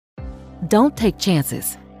Don't take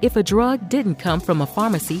chances. If a drug didn't come from a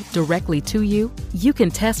pharmacy directly to you, you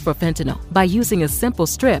can test for fentanyl by using a simple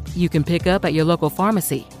strip you can pick up at your local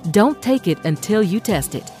pharmacy. Don't take it until you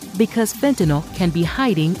test it, because fentanyl can be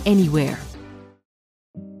hiding anywhere.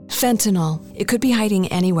 Fentanyl. It could be hiding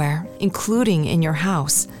anywhere, including in your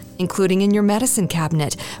house, including in your medicine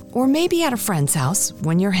cabinet, or maybe at a friend's house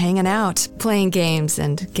when you're hanging out, playing games,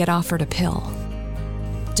 and get offered a pill.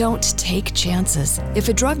 Don't take chances. If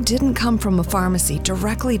a drug didn't come from a pharmacy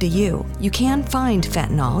directly to you, you can find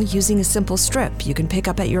fentanyl using a simple strip you can pick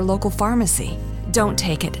up at your local pharmacy. Don't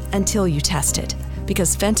take it until you test it,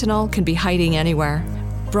 because fentanyl can be hiding anywhere.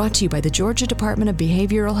 Brought to you by the Georgia Department of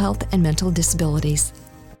Behavioral Health and Mental Disabilities.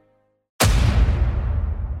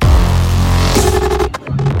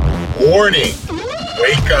 Warning!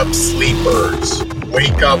 Wake up, sleepers.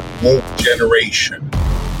 Wake up, woke generation.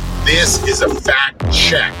 This is a fact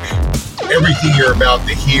check. Everything you're about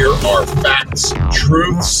to hear are facts,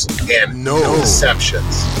 truths, and no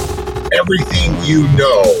deceptions. Everything you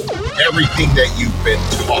know, everything that you've been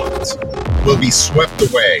taught, will be swept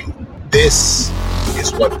away. This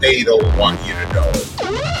is what they don't want you to know.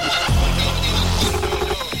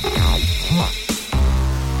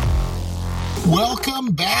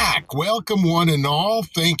 Welcome back. Welcome, one and all.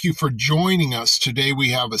 Thank you for joining us. Today we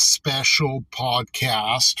have a special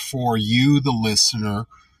podcast for you, the listener.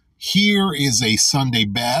 Here is a Sunday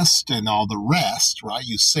best and all the rest, right?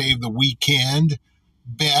 You save the weekend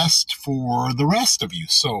best for the rest of you.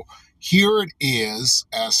 So here it is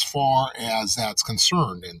as far as that's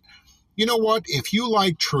concerned. And you know what? If you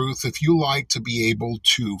like truth, if you like to be able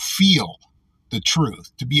to feel the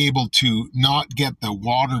truth, to be able to not get the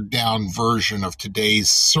watered down version of today's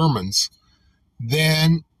sermons,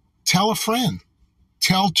 then tell a friend,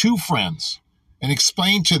 tell two friends, and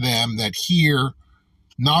explain to them that here,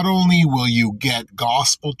 not only will you get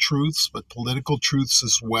gospel truths, but political truths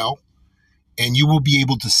as well, and you will be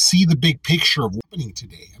able to see the big picture of what's happening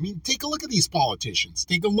today. I mean, take a look at these politicians.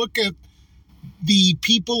 Take a look at the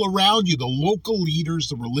people around you, the local leaders,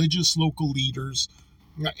 the religious local leaders,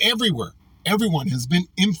 everywhere. Everyone has been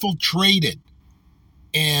infiltrated.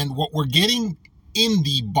 And what we're getting in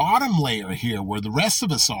the bottom layer here, where the rest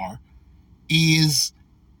of us are, is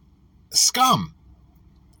scum.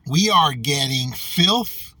 We are getting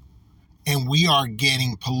filth, and we are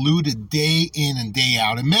getting polluted day in and day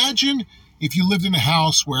out. Imagine if you lived in a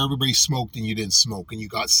house where everybody smoked and you didn't smoke, and you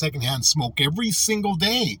got secondhand smoke every single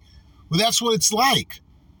day. Well, that's what it's like.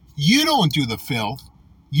 You don't do the filth.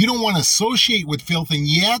 You don't want to associate with filth, and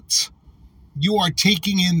yet you are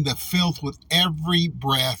taking in the filth with every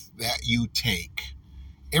breath that you take.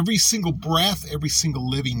 Every single breath, every single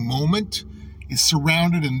living moment is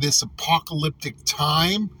surrounded in this apocalyptic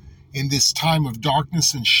time, in this time of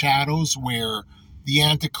darkness and shadows where the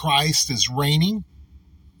Antichrist is reigning.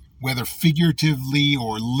 Whether figuratively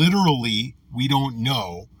or literally, we don't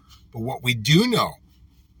know. But what we do know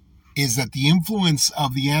is that the influence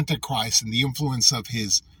of the Antichrist and the influence of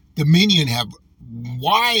his dominion have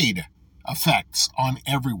wide effects on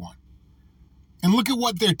everyone. And look at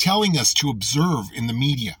what they're telling us to observe in the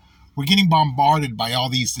media. We're getting bombarded by all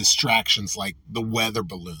these distractions like the weather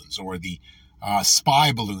balloons or the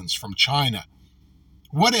spy balloons from China.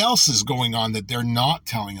 What else is going on that they're not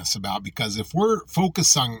telling us about? Because if we're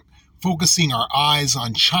focusing our eyes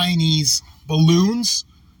on Chinese balloons,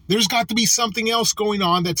 there's got to be something else going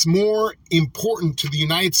on that's more important to the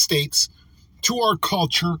United States, to our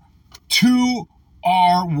culture, to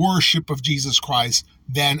our worship of Jesus Christ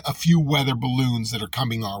than a few weather balloons that are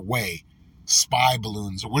coming our way, spy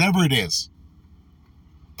balloons or whatever it is.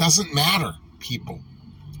 Doesn't matter, people.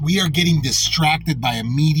 We are getting distracted by a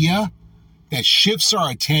media that shifts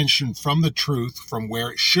our attention from the truth, from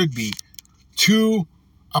where it should be, to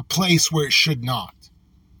a place where it should not.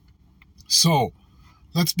 So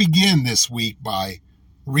let's begin this week by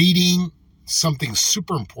reading something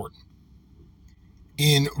super important.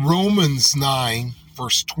 In Romans 9,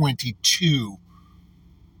 verse 22,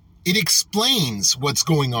 it explains what's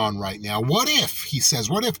going on right now. What if, he says,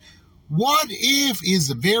 what if is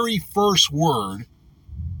the very first word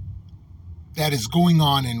that is going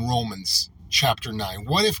on in Romans chapter 9.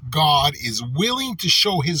 What if God is willing to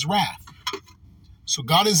show his wrath? So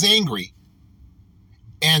God is angry,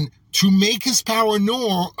 and to make his power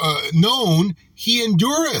known, he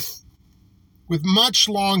endureth with much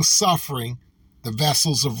long suffering the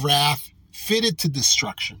vessels of wrath fitted to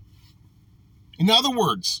destruction. In other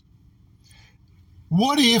words,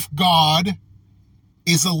 what if God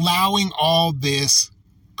is allowing all this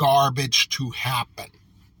garbage to happen?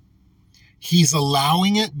 He's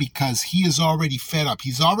allowing it because he is already fed up.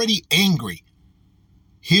 He's already angry.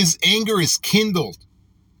 His anger is kindled.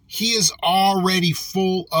 He is already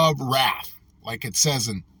full of wrath, like it says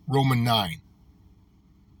in Romans 9.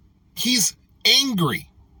 He's angry,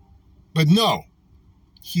 but no,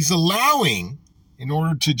 he's allowing, in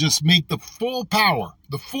order to just make the full power,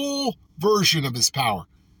 the full version of his power,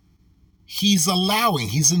 he's allowing,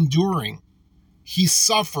 he's enduring, he's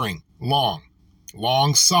suffering long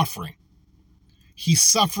suffering. He's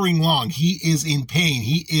suffering long. He is in pain.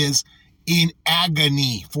 He is in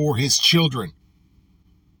agony for his children.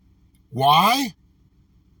 Why?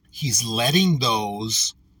 He's letting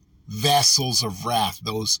those vessels of wrath,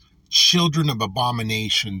 those children of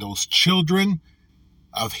abomination, those children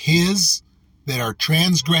of his that are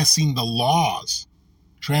transgressing the laws,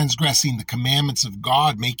 transgressing the commandments of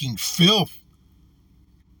God, making filth,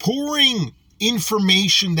 pouring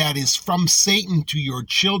information that is from Satan to your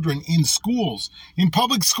children in schools, in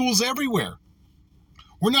public schools everywhere.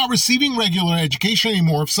 We're not receiving regular education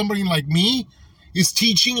anymore. If somebody like me is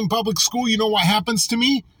teaching in public school, you know what happens to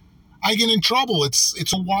me? I get in trouble.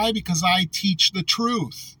 It's why? Because I teach the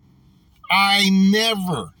truth. I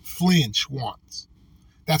never flinch once.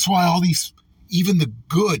 That's why all these, even the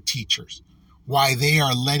good teachers, why they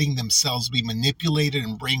are letting themselves be manipulated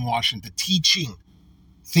and brainwashed into teaching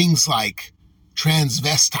things like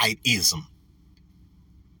transvestitism,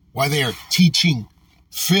 why they are teaching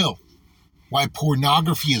filth, why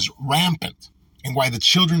pornography is rampant, and why the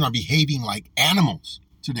children are behaving like animals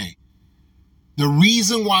today. The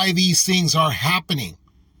reason why these things are happening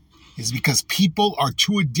is because people are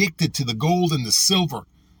too addicted to the gold and the silver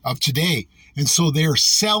of today, and so they're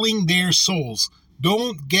selling their souls.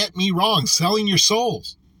 Don't get me wrong, selling your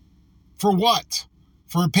souls. For what?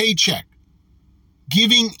 For a paycheck.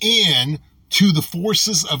 Giving in to the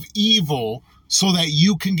forces of evil so that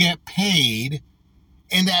you can get paid,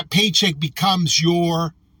 and that paycheck becomes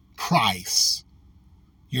your price,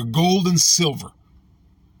 your gold and silver,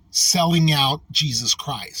 selling out Jesus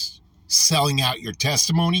Christ, selling out your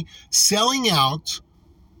testimony, selling out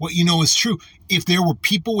what you know is true. If there were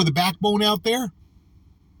people with a backbone out there,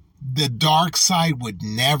 the dark side would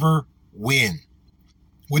never win,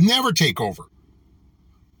 would never take over.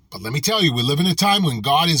 But let me tell you, we live in a time when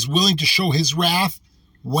God is willing to show his wrath.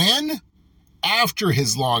 When? After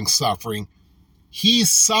his long suffering.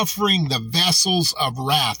 He's suffering the vessels of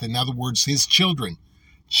wrath. In other words, his children.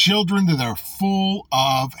 Children that are full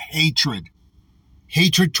of hatred.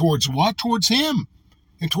 Hatred towards what? Towards him.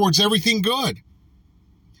 And towards everything good.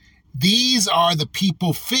 These are the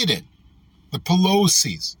people fitted. The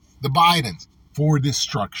Pelosi's, the Bidens, for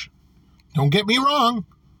destruction. Don't get me wrong.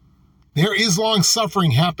 There is long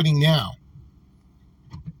suffering happening now,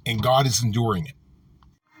 and God is enduring it.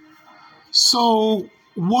 So,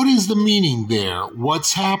 what is the meaning there?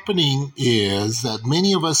 What's happening is that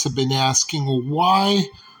many of us have been asking, well,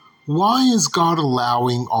 why is God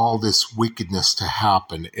allowing all this wickedness to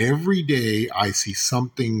happen? Every day I see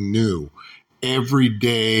something new. Every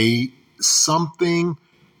day something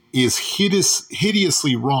is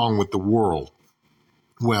hideously wrong with the world.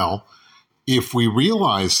 Well, if we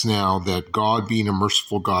realize now that God, being a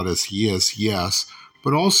merciful God as he is, yes,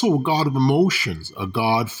 but also a God of emotions, a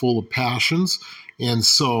God full of passions. And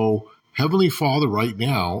so Heavenly Father right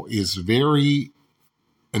now is very,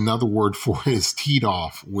 another word for it is teed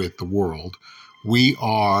off with the world. We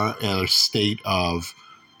are at a state of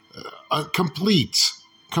complete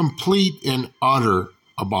and utter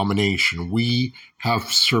abomination. We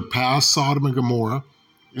have surpassed Sodom and Gomorrah.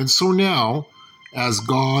 And so now, as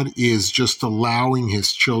God is just allowing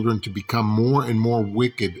his children to become more and more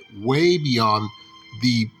wicked, way beyond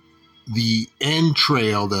the end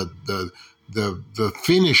trail, the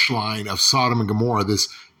finish line of Sodom and Gomorrah,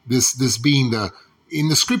 this being in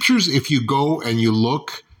the scriptures, if you go and you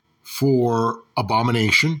look for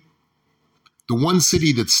abomination, the one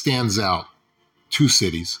city that stands out, two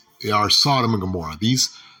cities, are Sodom and Gomorrah. These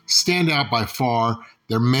stand out by far.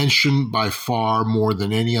 They're mentioned by far more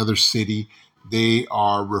than any other city. They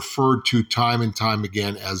are referred to time and time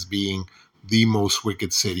again as being the most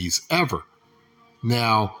wicked cities ever.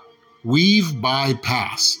 Now, we've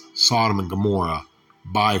bypassed Sodom and Gomorrah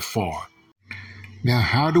by far. Now,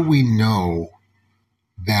 how do we know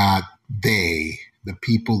that the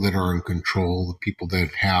people that are in control, the people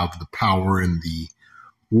that have the power in the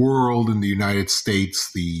world, in the United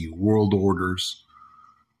States, the world orders,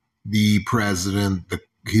 the president,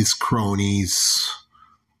 his cronies,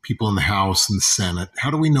 people in the House and the Senate, how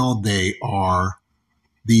do we know they are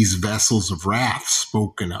these vessels of wrath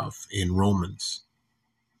spoken of in Romans?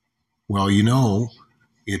 Well,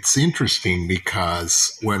 it's interesting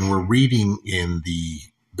because when we're reading in the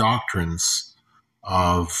doctrines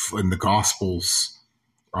in the Gospels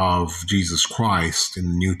of Jesus Christ in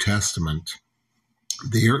the New Testament,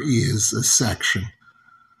 there is a section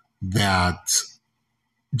that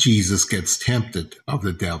Jesus gets tempted of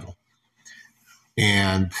the devil.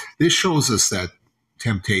 And this shows us that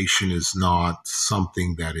temptation is not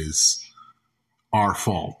something that is our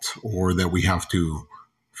fault or that we have to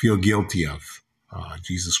feel guilty of.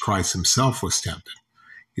 Jesus Christ himself was tempted.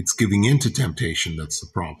 It's giving into temptation that's the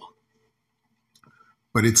problem.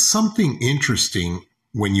 But it's something interesting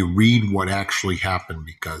when you read what actually happened,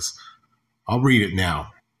 because I'll read it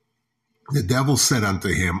now. The devil said unto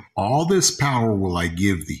him, all this power will I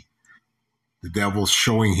give thee. The devil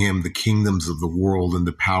showing him the kingdoms of the world and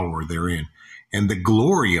the power therein, and the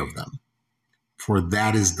glory of them, for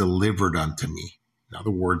that is delivered unto me. In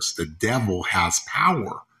other words, the devil has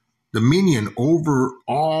power, dominion over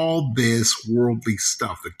all this worldly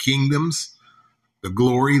stuff, the kingdoms, the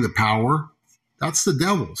glory, the power. That's the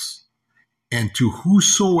devil's. And to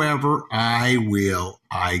whosoever I will,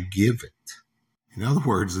 I give it. In other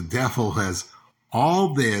words, the devil has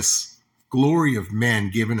all this glory of men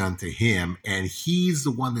given unto him, and he's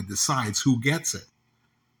the one that decides who gets it.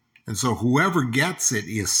 And so whoever gets it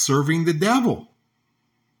is serving the devil,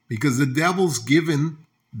 because the devil's given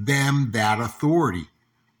them that authority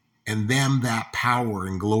and them that power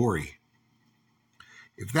and glory.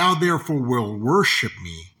 If thou therefore wilt worship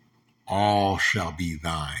me, all shall be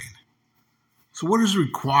thine. So what is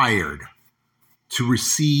required to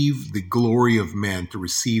receive the glory of men, to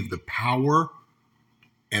receive the power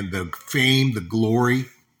and the fame, the glory?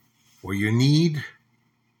 Well, you need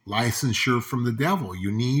licensure from the devil.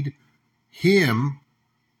 You need him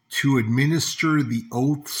to administer the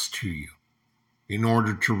oaths to you in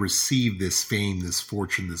order to receive this fame, this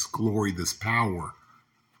fortune, this glory, this power.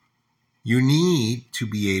 You need to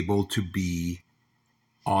be able to be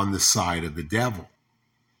on the side of the devil.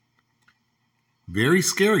 Very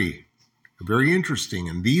scary, very interesting.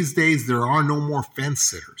 And these days, there are no more fence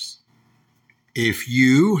sitters. If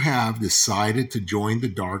you have decided to join the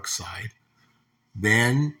dark side,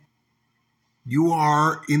 then you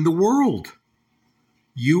are in the world.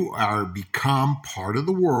 You are become part of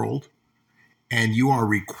the world, and you are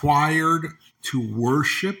required to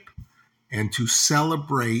worship and to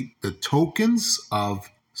celebrate the tokens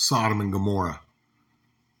of Sodom and Gomorrah.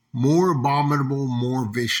 More abominable,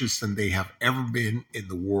 more vicious than they have ever been in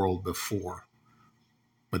the world before.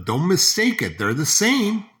 But don't mistake it. They're the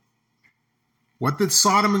same. What did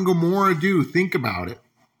Sodom and Gomorrah do? Think about it.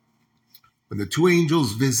 When the two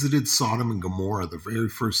angels visited Sodom and Gomorrah, the very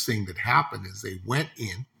first thing that happened is they went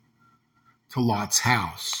in to Lot's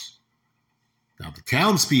house. Now, the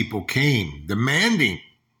townspeople came demanding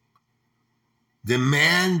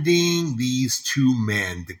these two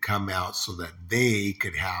men to come out so that they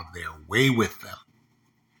could have their way with them,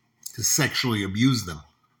 to sexually abuse them,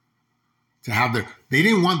 they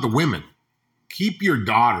didn't want the women. Keep your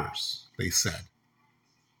daughters, they said.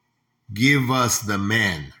 Give us the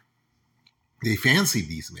men. They fancied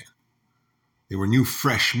these men. They were new,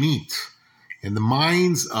 fresh meat. And the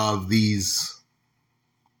minds of these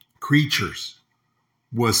creatures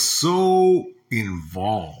was so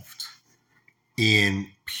involved in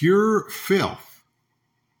pure filth,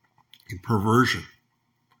 in perversion.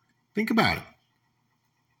 Think about it.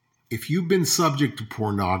 If you've been subject to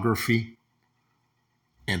pornography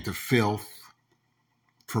and to filth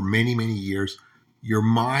for many, many years, your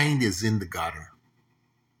mind is in the gutter.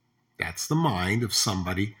 That's the mind of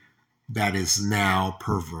somebody that is now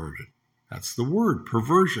perverted. That's the word,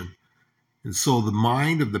 perversion. And so the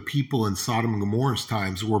mind of the people in Sodom and Gomorrah's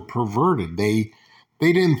times were perverted. They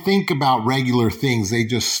didn't think about regular things. They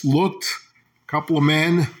just looked, a couple of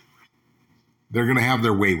men, they're going to have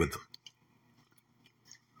their way with them.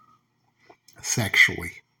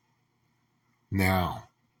 Sexually. Now,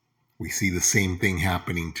 we see the same thing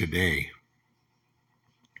happening today.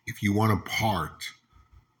 If you want a part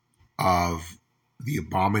of the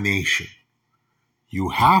abomination, you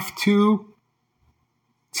have to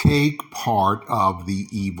take part of the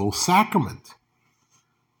evil sacrament.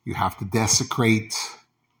 You have to desecrate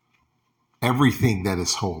everything that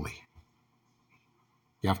is holy.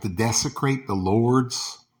 You have to desecrate the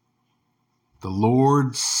Lord's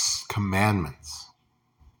commandments.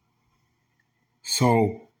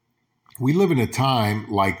 So we live in a time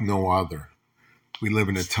like no other. We live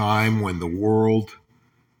in a time when the world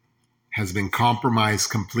has been compromised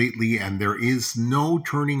completely and there is no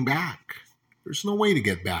turning back. There's no way to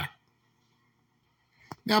get back.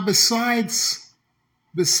 Now, besides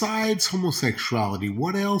homosexuality,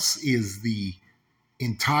 what else is the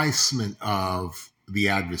enticement of the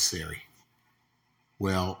adversary?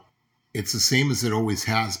 Well, it's the same as it always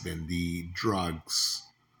has been: the drugs,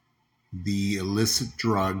 the illicit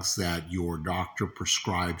drugs that your doctor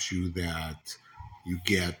prescribes you, that you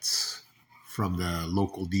get from the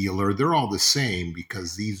local dealer, they're all the same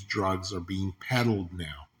because these drugs are being peddled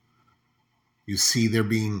now. You see, they're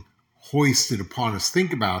being hoisted upon us.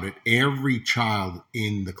 Think about it. Every child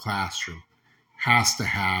in the classroom has to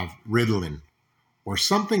have Ritalin or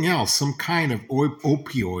something else, some kind of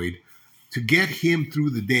opioid to get him through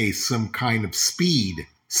the day, some kind of speed,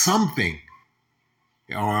 something.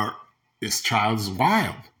 Or this child is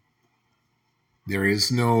wild. There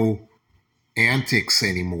is no antics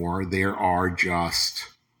anymore. There are just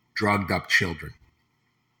drugged up children.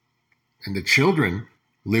 And the children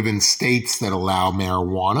live in states that allow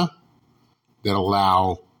marijuana, that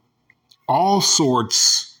allow all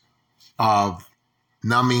sorts of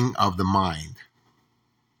numbing of the mind.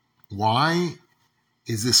 Why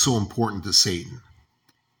is this so important to Satan?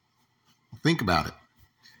 Think about it.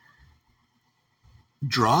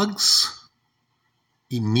 Drugs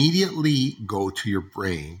immediately go to your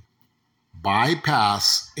brain,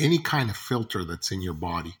 bypass any kind of filter that's in your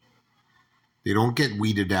body. They don't get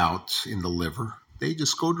weeded out in the liver. They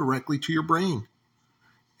just go directly to your brain.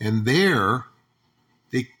 And there,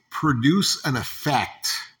 they produce an effect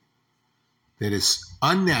that is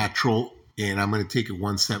unnatural, and I'm going to take it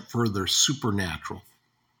one step further, supernatural.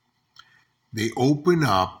 They open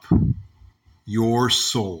up your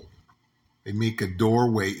soul. They make a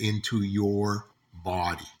doorway into your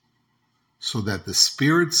body so that the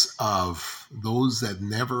spirits of those that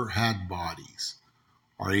never had bodies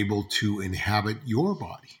are able to inhabit your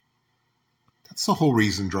body. That's the whole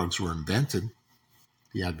reason drugs were invented.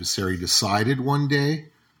 The adversary decided one day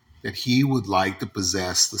that he would like to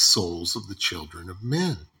possess the souls of the children of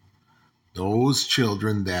men, those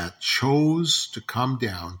children that chose to come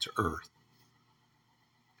down to earth.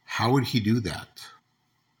 How would he do that?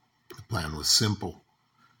 The plan was simple.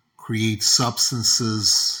 Create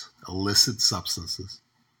substances, illicit substances,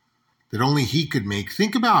 that only he could make.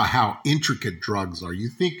 Think about how intricate drugs are. You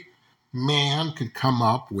think man could come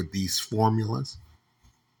up with these formulas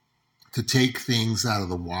to take things out of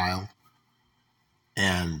the wild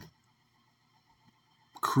and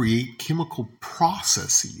create chemical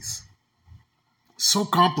processes? So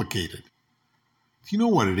complicated. Do you know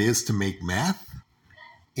what it is to make meth?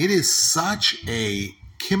 It is such a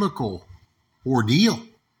chemical ordeal.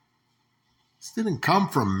 This didn't come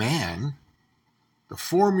from man. The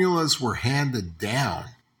formulas were handed down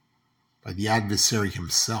by the adversary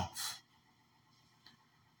himself.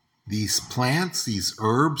 These plants, these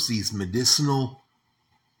herbs, these medicinal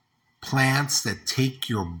plants that take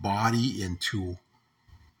your body into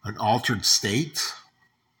an altered state,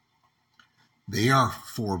 they are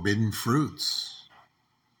forbidden fruits.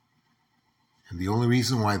 And the only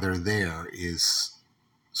reason why they're there is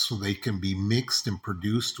so they can be mixed and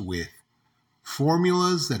produced with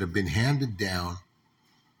formulas that have been handed down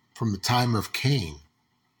from the time of Cain.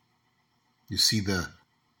 You see, the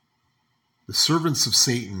servants of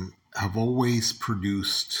Satan have always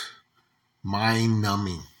produced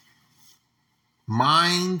mind-numbing,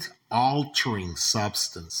 mind-altering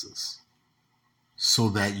substances so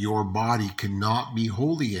that your body cannot be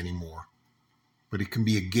holy anymore, but it can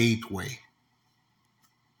be a gateway.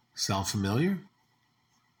 Sound familiar?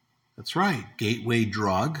 That's right. Gateway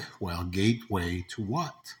drug. Well, gateway to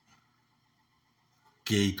what?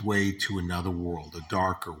 Gateway to another world, a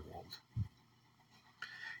darker world.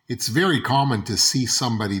 It's very common to see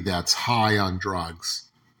somebody that's high on drugs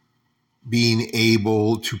being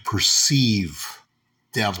able to perceive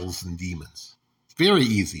devils and demons. Very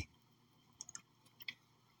easy.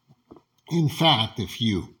 In fact, if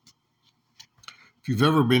you've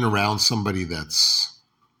ever been around somebody that's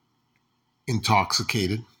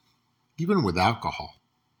intoxicated, even with alcohol,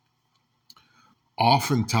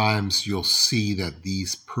 oftentimes you'll see that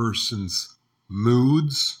these persons'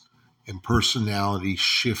 moods and personality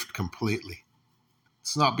shift completely.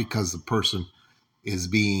 It's not because the person is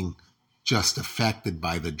being just affected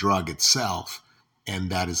by the drug itself and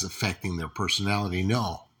that is affecting their personality.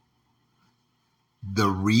 No. The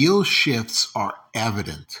real shifts are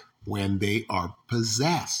evident when they are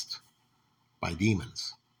possessed by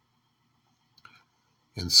demons.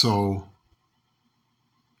 And so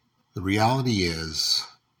the reality is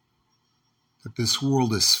that this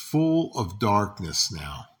world is full of darkness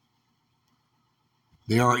now.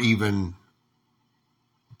 They are even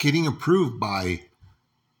getting approved by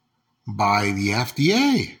the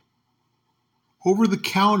FDA.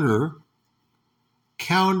 Over-the-counter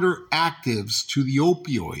counteractives to the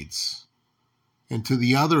opioids and to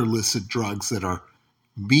the other illicit drugs that are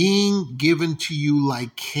being given to you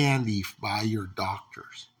like candy by your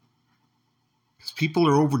doctors. Because people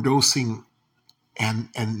are overdosing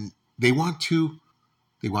and they want to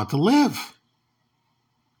live.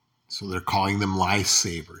 So they're calling them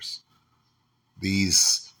lifesavers.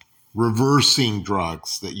 These reversing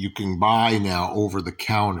drugs that you can buy now over the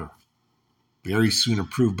counter, very soon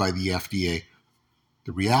approved by the FDA.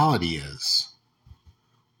 The reality is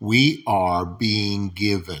we are being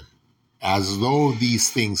given, as though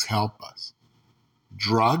these things help us,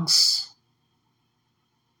 drugs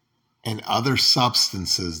and other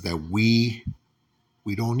substances that we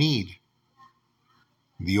don't need.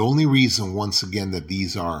 The only reason, once again, that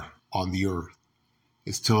these are on the earth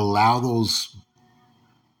is to allow those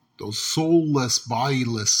soulless,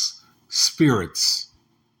 bodiless spirits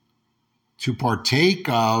to partake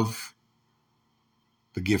of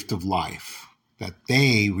the gift of life that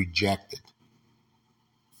they rejected.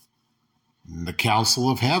 In the council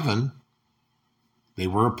of heaven, they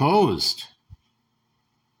were opposed.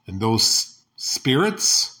 And those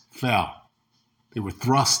spirits fell. They were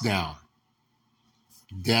thrust down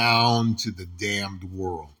to the damned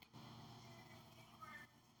world.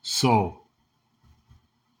 So,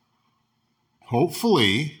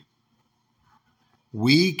 hopefully,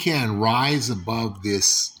 we can rise above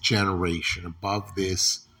this generation, above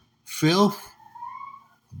this filth,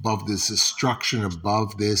 above this destruction,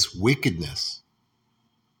 above this wickedness.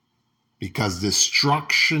 Because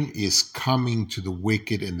destruction is coming to the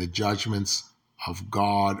wicked and the judgments of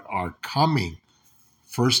God are coming,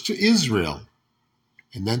 first to Israel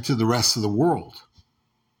and then to the rest of the world.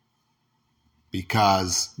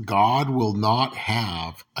 Because God will not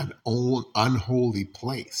have an unholy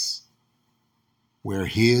place where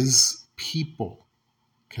his people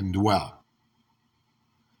can dwell.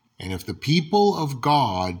 And if the people of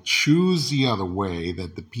God choose the other way,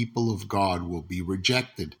 that the people of God will be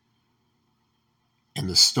rejected. And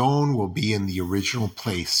the stone will be in the original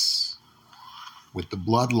place with the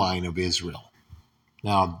bloodline of Israel.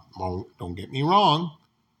 Now, don't get me wrong.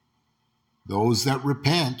 Those that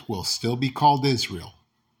repent will still be called Israel.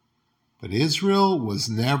 But Israel was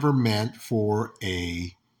never meant for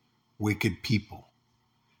a wicked people.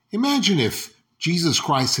 Imagine if Jesus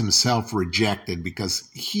Christ himself rejected, because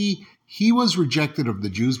he was rejected of the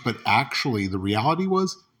Jews, but actually the reality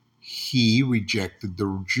was he rejected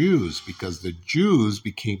the Jews because the Jews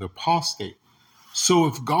became apostate. So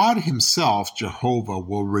if God himself, Jehovah,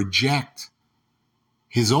 will reject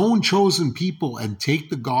his own chosen people and take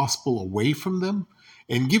the gospel away from them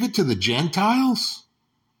and give it to the Gentiles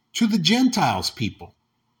people.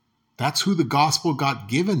 That's who the gospel got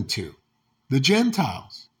given to, the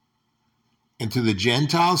Gentiles. And to the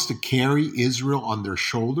Gentiles to carry Israel on their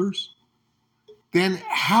shoulders, then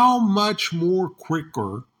how much more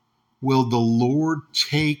quicker will the Lord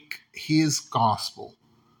take his gospel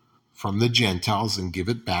from the Gentiles and give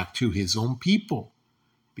it back to his own people?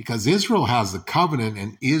 Because Israel has the covenant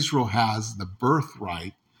and Israel has the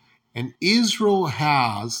birthright and Israel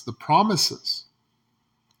has the promises.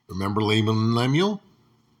 Remember Laban and Lemuel?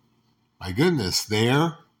 My goodness,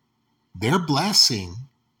 their blessing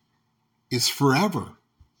is forever.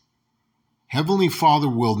 Heavenly Father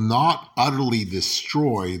will not utterly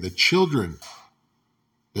destroy the children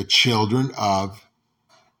of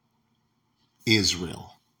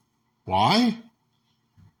Israel. Why?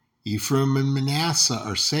 Ephraim and Manasseh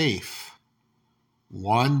are safe.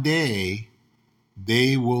 One day,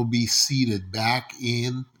 they will be seated back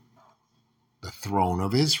in the throne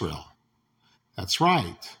of Israel. That's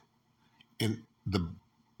right. And the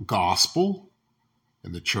gospel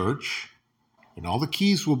and the church and all the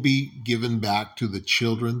keys will be given back to the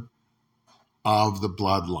children of the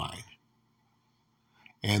bloodline.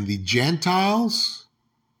 And the Gentiles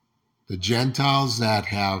that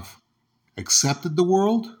have accepted the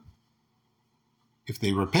world, if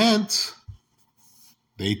they repent,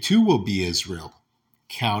 they too will be Israel,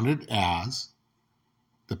 counted as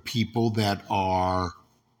the people that are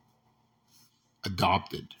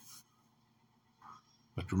adopted.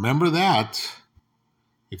 But remember that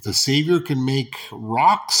if the Savior can make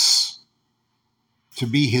rocks to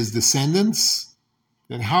be his descendants,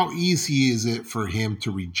 then how easy is it for him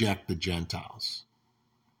to reject the Gentiles?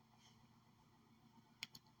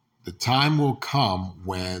 The time will come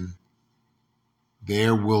when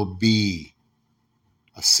there will be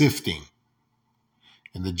a sifting,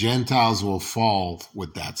 and the Gentiles will fall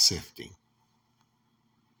with that sifting.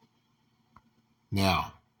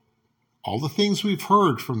 Now, all the things we've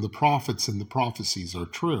heard from the prophets and the prophecies are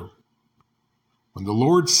true. When the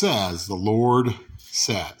Lord says, the Lord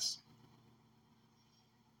says.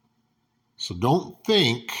 So don't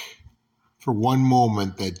think for one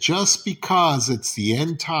moment that just because it's the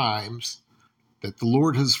end times that the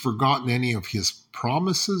Lord has forgotten any of his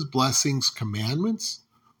promises, blessings, commandments,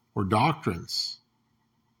 or doctrines?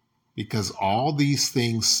 Because all these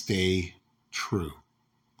things stay true.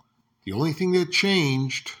 The only thing that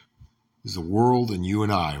changed is the world and you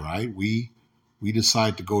and I, right? We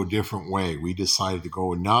decided to go a different way. We decided to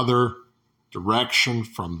go another direction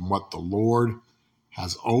from what the Lord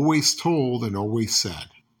has always told and always said.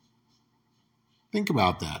 Think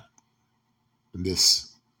about that in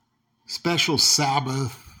this special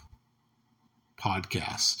Sabbath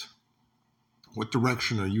podcast. What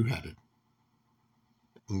direction are you headed?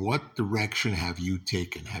 In what direction have you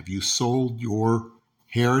taken? Have you sold your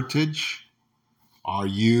heritage? Are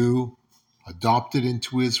you adopted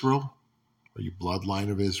into Israel? Are you bloodline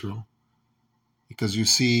of Israel? Because you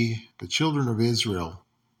see, the children of Israel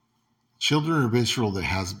that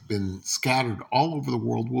has been scattered all over the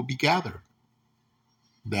world will be gathered.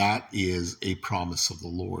 That is a promise of the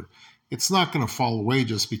Lord. It's not going to fall away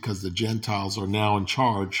just because the Gentiles are now in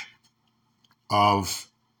charge of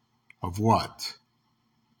what?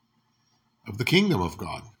 Of the kingdom of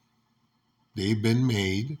God. They've been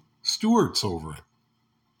made stewards over it.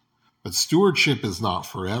 But stewardship is not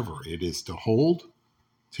forever. It is to hold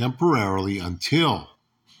temporarily until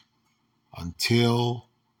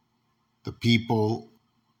the people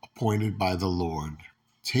appointed by the Lord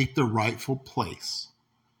take their rightful place.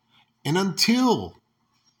 And until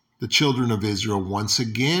the children of Israel once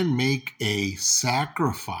again make a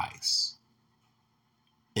sacrifice,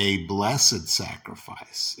 a blessed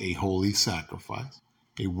sacrifice, a holy sacrifice,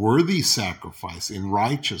 a worthy sacrifice in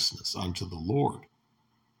righteousness unto the Lord.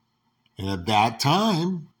 And at that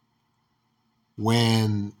time,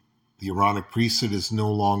 when the Aaronic priesthood is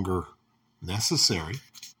no longer necessary,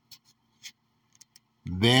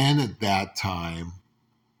 then at that time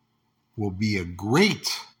will be a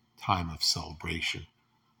great time of celebration,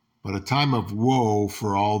 but a time of woe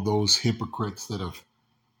for all those hypocrites that have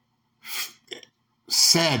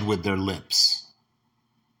said with their lips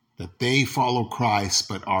that they follow Christ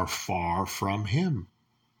but are far from him.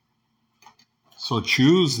 So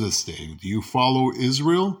choose this day. Do you follow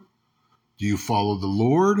Israel? Do you follow the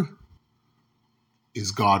Lord?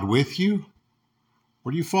 Is God with you?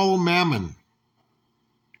 Or do you follow Mammon?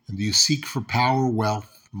 And do you seek for power,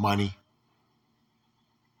 wealth, money?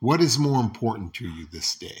 What is more important to you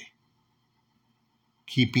this day?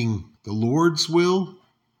 Keeping the Lord's will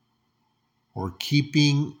or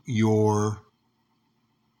keeping your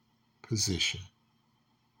position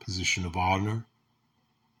of honor,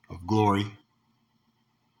 of glory?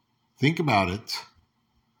 Think about it,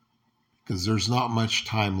 because there's not much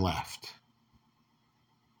time left.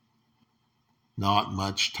 Not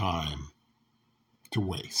much time to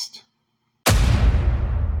waste.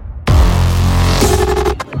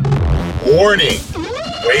 Warning!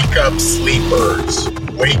 Wake up, sleepers.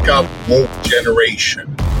 Wake up, woke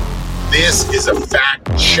generation. This is a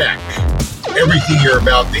fact check. Everything you're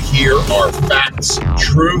about to hear are facts,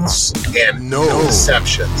 truths, and no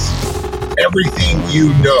deceptions. Everything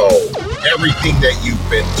you know, everything that you've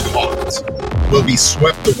been taught, will be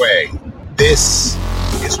swept away. This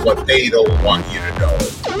is what they don't want you to know.